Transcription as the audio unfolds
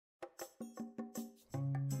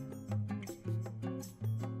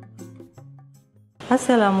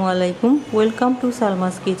আসসালামু আলাইকুম, welcome to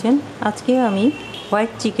Salma's kitchen. আজকে আমি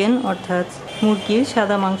হোয়াইট চিকেন অর্থাৎ মুরগির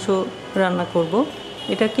সাদা মাংস রান্না করব।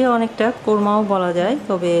 এটাকে অনেকটা কোরমাও বলা যায়,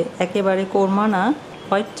 তবে একেবারে কোরমা না।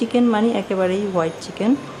 হোয়াইট চিকেন মানে একেবারেই হোয়াইট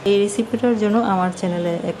চিকেন। এই রেসিপিটার জন্য আমার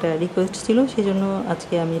চ্যানেলে একটা রিকোয়েস্ট ছিল, সেজন্য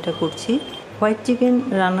আজকে আমি এটা করছি। হোয়াইট চিকেন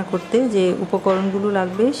রান্না করতে যে উপকরণগুলো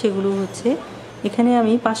লাগবে সেগুলো হচ্ছে, এখানে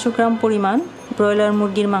আমি 500 গ্রাম পরিমাণ ব্রয়লার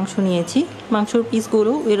মুরগির মাংস নিয়েছি। মাংসর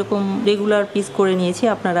পিসগুলো এরকম রেগুলার পিস করে নিয়েছি।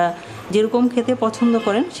 আপনারা যেরকম খেতে পছন্দ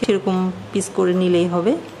করেন সেরকম পিস করে নিলেই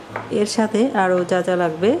হবে। এর সাথে আরও যা যা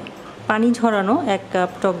লাগবে, পানি ঝরানো 1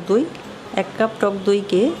 কাপ টক দই। 1 কাপ টক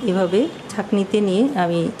দইকে এভাবে ছাঁকনিতে নিয়ে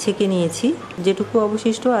আমি ছেঁকে নিয়েছি। যেটুকু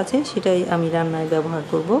অবশিষ্ট আছে সেটাই আমি রান্নায় ব্যবহার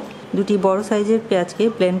করব। 2টি বড় সাইজের পেঁয়াজকে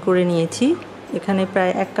ব্লেন্ড করে নিয়েছি। এখানে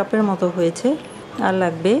প্রায় 1 কাপের মতো হয়েছে। আর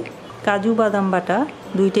লাগবে কাজু বাদাম বাটা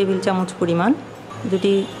 2 টেবিল চামচ পরিমাণ,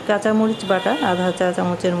 2টি কাঁচামরিচ বাটা আধা চা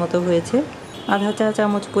চামচের মতো হয়েছে, আধা চা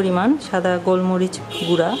চামচ পরিমাণ সাদা গোলমরিচ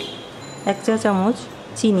গুঁড়া, 1 চা চামচ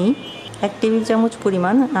চিনি, 1 টেবিল চামচ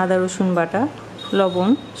পরিমাণ আদা রসুন বাটা, লবণ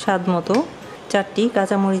স্বাদ মতো, 4টি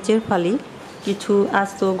কাঁচামরিচের ফালি, কিছু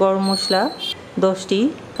আস্ত গরম মশলা, 10টি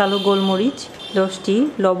কালো গোলমরিচ, 10টি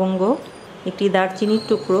লবঙ্গ, একটি দারচিনির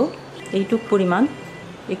টুকরো এইটুক পরিমাণ,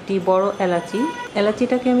 একটি বড় এলাচি।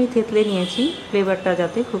 এলাচিটাকে আমি থেতলে নিয়েছি ফ্লেভারটা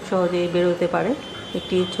যাতে খুব সহজেই বেরোতে পারে।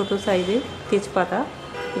 একটি ছোট সাইজের তেজপাতা,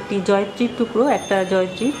 একটি জয়ত্রীর টুকরো, একটা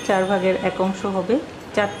জয়ত্রীর 4 ভাগের 1 অংশ হবে,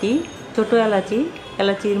 4টি ছোট এলাচি।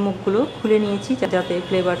 এলাচির মুখগুলো খুলে নিয়েছি যাতে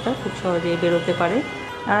ফ্লেভারটা খুব সহজেই বেরোতে পারে।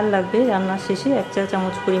 আর লাগবে রান্নার শেষে 1 চা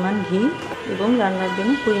চামচ পরিমাণ ঘি এবং রান্নার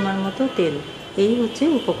জন্য পরিমাণ মতো তেল। এই হচ্ছে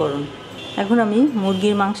উপকরণ। এখন আমি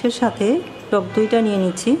মুরগির মাংসের সাথে টক দইটা নিয়ে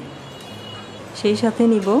নিচ্ছি। সেই সাথে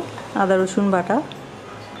নিব আদা রসুন বাটা,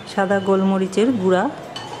 সাদা গোলমরিচের গুঁড়া,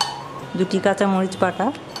 2টি কাঁচামরিচ বাটা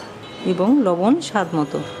এবং লবণ স্বাদ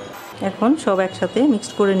মতো। এখন সব একসাথে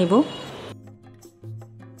মিক্সড করে নিব।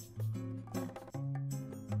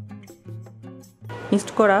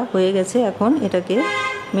 মিক্সড করা হয়ে গেছে। এখন এটাকে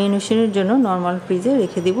মেরিনেশনের জন্য নর্মাল ফ্রিজে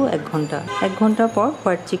রেখে দিব 1 ঘন্টা। 1 ঘন্টা পর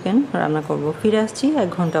হোয়াইট চিকেন রান্না করব। ফিরে আসছি 1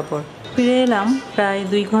 ঘন্টা পর। ফিরে এলাম প্রায়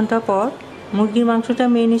 2 ঘন্টা পর। মুরগির মাংসটা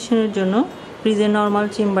মেরিনেশনের জন্য ফ্রিজের নর্মাল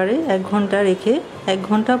চেম্বারে 1 ঘন্টা রেখে 1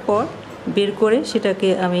 ঘন্টা পর বের করে সেটাকে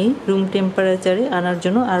আমি রুম টেম্পারেচারে আনার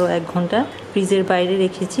জন্য আরও 1 ঘন্টা ফ্রিজের বাইরে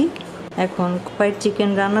রেখেছি। এখন হোয়াইট চিকেন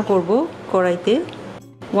রান্না করব। কড়াইতে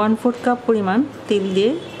 1/4 কাপ পরিমাণ তেল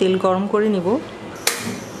দিয়ে তেল গরম করে নিব।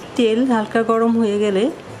 তেল হালকা গরম হয়ে গেলে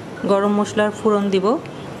গরম মশলার ফোড়ন দিব।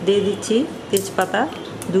 দিয়ে দিচ্ছি তেজপাতা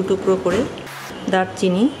 2 টুকরো করে,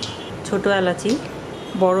 দারচিনি, ছোট এলাচি,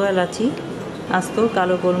 বড় এলাচি, আস্ত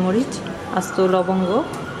কালো গোলমরিচ, আস্ত লবঙ্গ,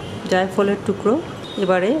 জায়ফলের টুকরো।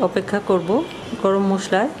 এবারে অপেক্ষা করব গরম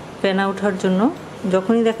মশলায় ফেনা ওঠার জন্য।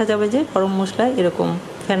 যখনই দেখা যাবে যে গরম মশলায় এরকম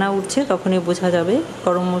ফেনা উঠছে তখনই বোঝা যাবে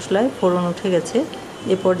গরম মশলায় ফোড়ন উঠে গেছে।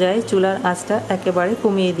 এ পর্যায়ে চুলার আঁচটা একেবারে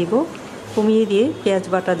কমিয়ে দিব। কমিয়ে দিয়ে পেঁয়াজ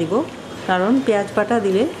বাটা দিব, কারণ পেঁয়াজ বাটা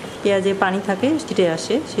দিলে পেঁয়াজে পানি থাকে ছিটে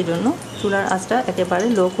আসে, সেজন্য চুলার আঁচটা একেবারে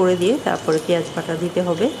লো করে দিয়ে তারপরে পেঁয়াজ বাটা দিতে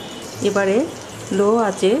হবে। এবারে লো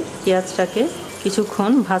আঁচে পেঁয়াজটাকে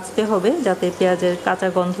কিছুক্ষণ ভাজতে হবে যাতে পেঁয়াজের কাঁচা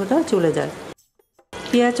গন্ধটা চলে যায়।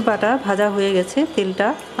 পেঁয়াজ বাটা ভাজা হয়ে গেছে, তেলটা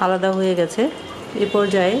আলাদা হয়ে গেছে। এ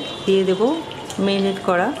পর্যায়ে দিয়ে দেব ম্যারিনেট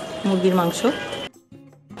করা মুরগির মাংস,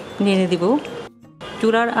 নেড়ে দেব।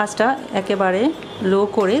 চুলার আঁচটা একেবারে লো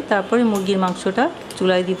করে তারপরে মুরগির মাংসটা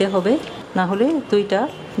চুলায় দিতে হবে, না হলে দইটা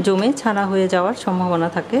জমে ছানা হয়ে যাওয়ার সম্ভাবনা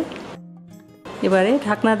থাকে। এবারে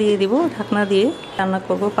ঢাকনা দিয়ে দেব। ঢাকনা দিয়ে রান্না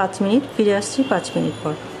করব 5 মিনিট। ফিরে আসছি 5 মিনিট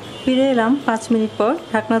পর। ফিরে এলাম 5 মিনিট পর।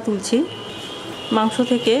 ঢাকনা তুলছি। মাংস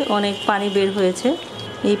থেকে অনেক পানি বের হয়েছে।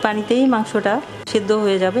 এই পানিতেই মাংসটা সেদ্ধ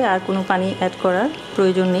হয়ে যাবে, আর কোনো পানি অ্যাড করার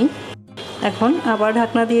প্রয়োজন নেই। এখন আবার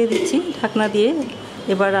ঢাকনা দিয়ে দিচ্ছি। ঢাকনা দিয়ে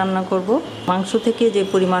এবার রান্না করব। মাংস থেকে যে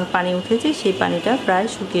পরিমাণ পানি উঠেছে সেই পানিটা প্রায়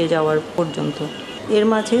শুকিয়ে যাওয়ার পর্যন্ত। এর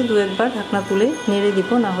মাঝে 2-1 বার ঢাকনা তুলে নেড়ে দিব,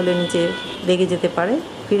 না হলে নিচে লেগে যেতে পারে।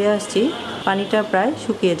 ফিরে আসছি পানিটা প্রায়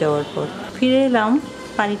শুকিয়ে যাওয়ার পর। ফিরে এলাম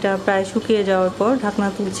পানিটা প্রায় শুকিয়ে যাওয়ার পর। ঢাকনা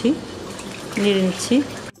তুলছি, নেড়ে নিচ্ছি।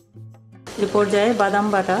 এ পর্যায়ে বাদাম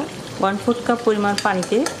বাটা 1/4 কাপ পরিমাণ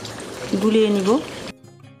পানিতে গুলিয়ে নিব।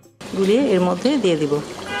 গুলিয়ে এর মধ্যে দিয়ে দিব।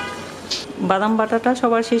 বাদাম বাটাটা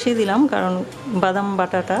সবার শেষে দিলাম, কারণ বাদাম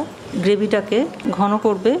বাটাটা গ্রেভিটাকে ঘন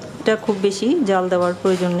করবে। এটা খুব বেশি জাল দেওয়ার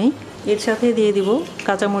প্রয়োজন নেই। এর সাথে দিয়ে দিব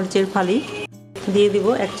কাঁচামরিচের ফালি, দিয়ে দিব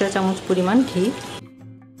 1 চা চামচ পরিমাণ ঘি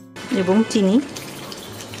এবং চিনি,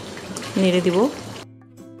 নেড়ে দিব।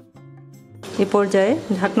 এ পর্যায়ে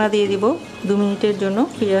ঢাকনা দিয়ে দিব 2 মিনিটের জন্য।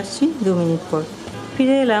 ফিরে আসছি 2 মিনিট পর।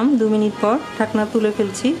 ফিরে এলাম 2 মিনিট পর। ঢাকনা তুলে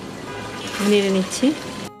ফেলছি, নেড়ে নিচ্ছি।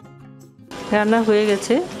 রান্না হয়ে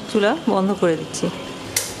গেছে, চুলা বন্ধ করে দিচ্ছি।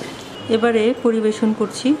 এবারে পরিবেশন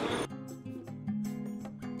করছি।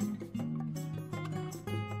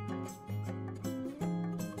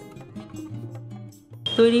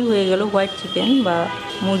 তৈরি হয়ে গেল হোয়াইট চিকেন বা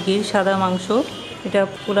মুরগির সাদা মাংস। এটা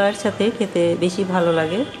পোলাওয়ের সাথে খেতে বেশি ভালো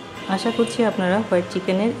লাগে। আশা করছি আপনারা হোয়াইট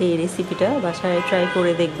চিকেনের এই রেসিপিটা বাসায় ট্রাই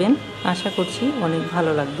করে দেখবেন। আশা করছি অনেক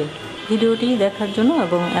ভালো লাগবে। ভিডিওটি দেখার জন্য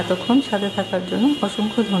এবং এতক্ষণ সাথে থাকার জন্য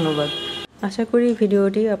অসংখ্য ধন্যবাদ। আশা করি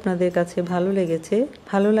ভিডিওটি আপনাদের কাছে ভালো লেগেছে।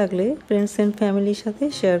 ভালো লাগলে ফ্রেন্ডস এন্ড ফ্যামিলির সাথে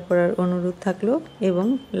শেয়ার করার অনুরোধ থাকলো এবং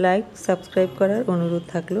লাইক সাবস্ক্রাইব করার অনুরোধ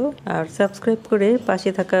থাকলো। আর সাবস্ক্রাইব করে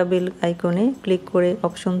পাশে থাকা বেল আইকনে ক্লিক করে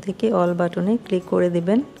অপশন থেকে অল বাটনে ক্লিক করে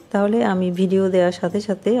দিবেন। তাহলে আমি ভিডিও দেওয়ার সাথে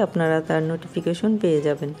সাথে আপনারা তার নোটিফিকেশন পেয়ে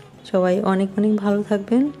যাবেন। সবাই অনেক অনেক ভালো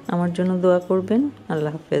থাকবেন, আমার জন্য দোয়া করবেন।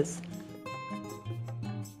 আল্লাহ হাফেজ।